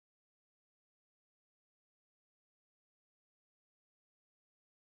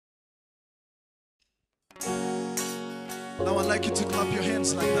Now I'd like you to clap your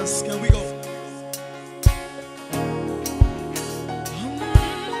hands like this. Can we go?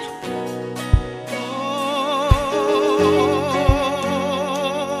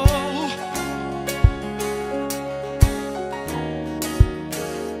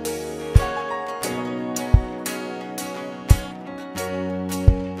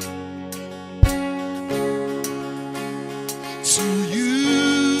 To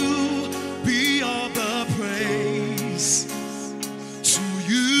you be all the praise. To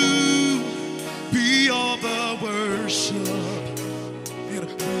you be all the worship. And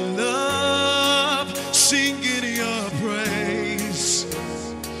we love singing your praise.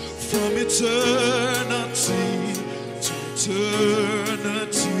 From eternity to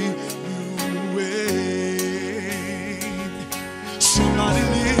eternity you reign. Somebody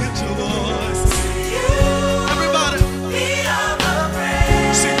lift your voice.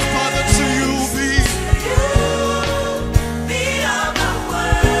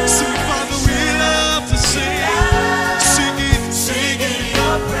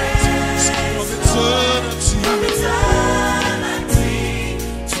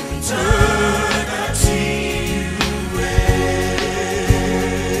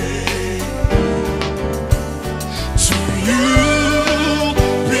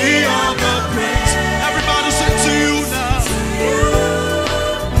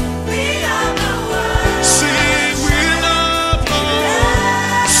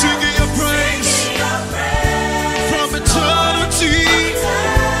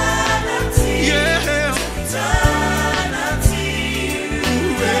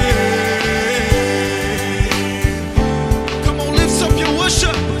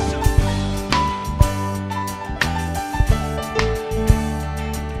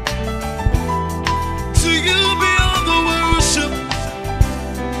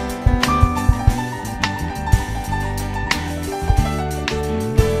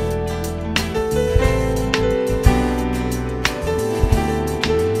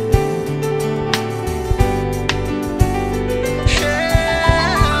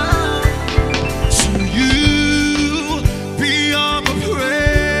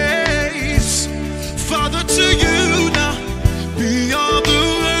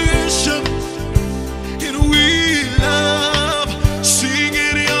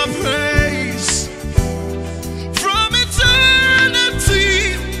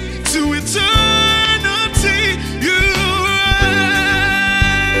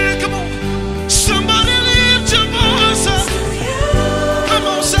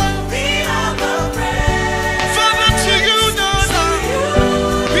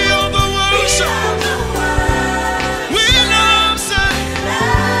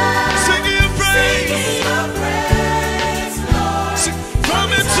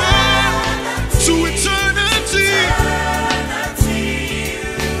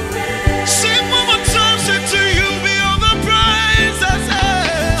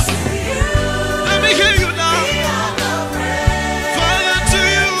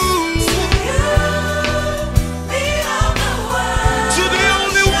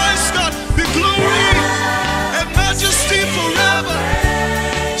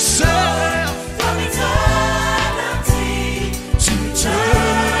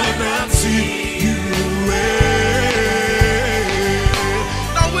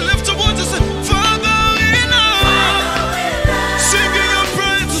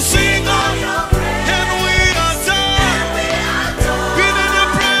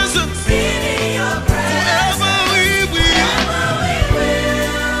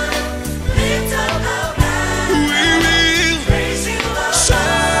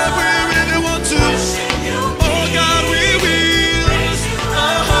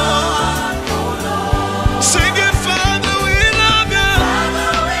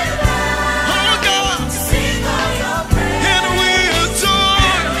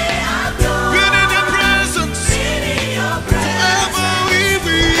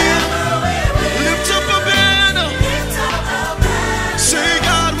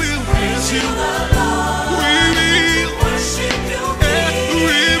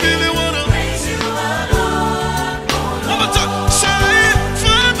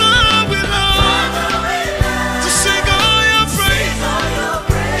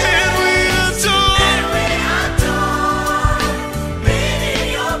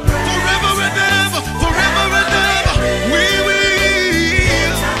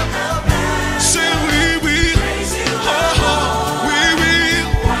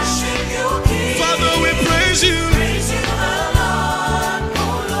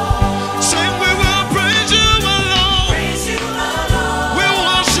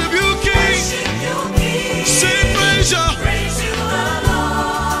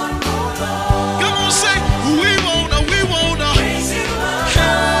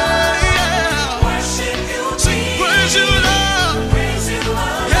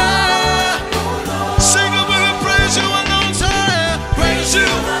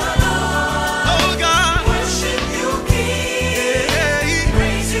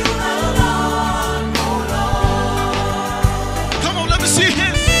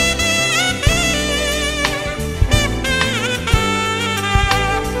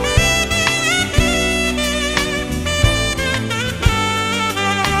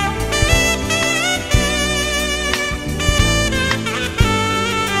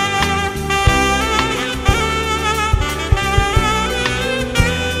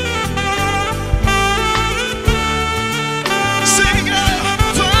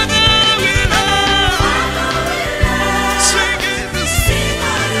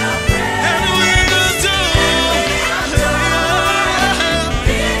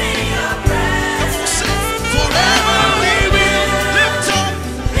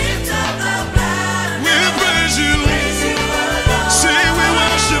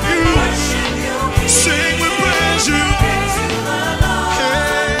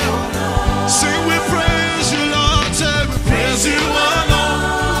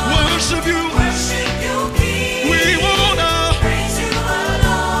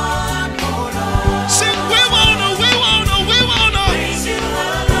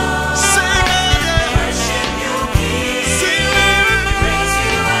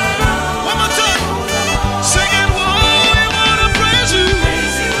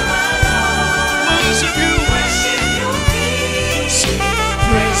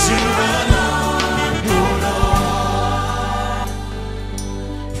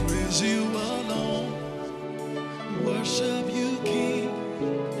 praise you alone. Worship you, King.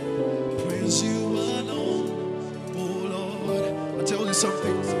 Praise you alone. Oh Lord. I tell you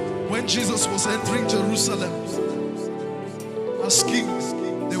something. When Jesus was entering Jerusalem as king,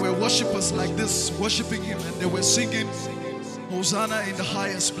 there were worshippers like this worshiping him, and they were singing, Hosanna in the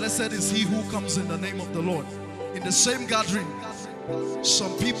highest. Blessed is he who comes in the name of the Lord. In the same gathering,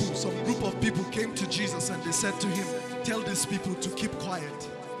 some group of people came to Jesus and they said to him, tell these people to keep quiet.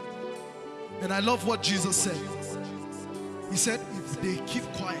 And I love what Jesus said. He said, if they keep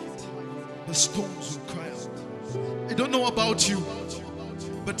quiet, the stones will cry out. I don't know about you,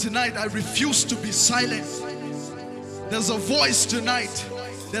 but tonight I refuse to be silent. There's a voice tonight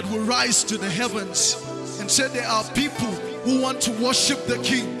that will rise to the heavens and say there are people who want to worship the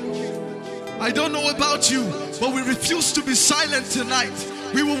King. I don't know about you, but we refuse to be silent tonight.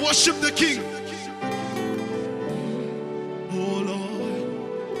 We will worship the King. Oh Lord,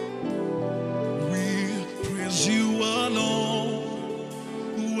 we praise you alone.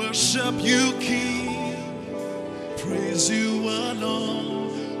 Worship you, King. Praise you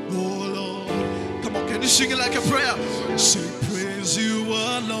alone. Oh Lord. Come on, can you sing it like a prayer? Say, praise you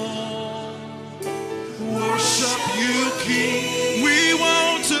alone. Worship you, King. We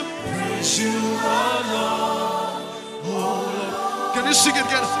want to praise you alone. Oh Lord. Can you sing it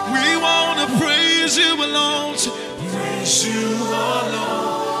again? We want to praise you alone. Praise you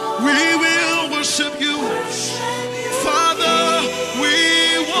alone. We will worship you. Father, we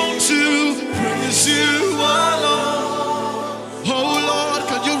want to praise you alone. Oh Lord,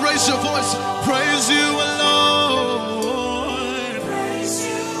 can you raise your voice? Praise you alone. Praise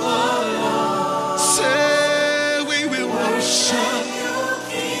you alone. Say we will worship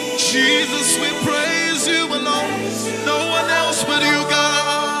Jesus, we praise you alone. No one else but you,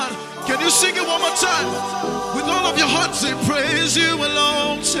 God. Can you sing it one more time? With all of your heart, say praise you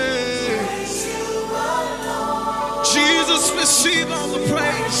alone. Say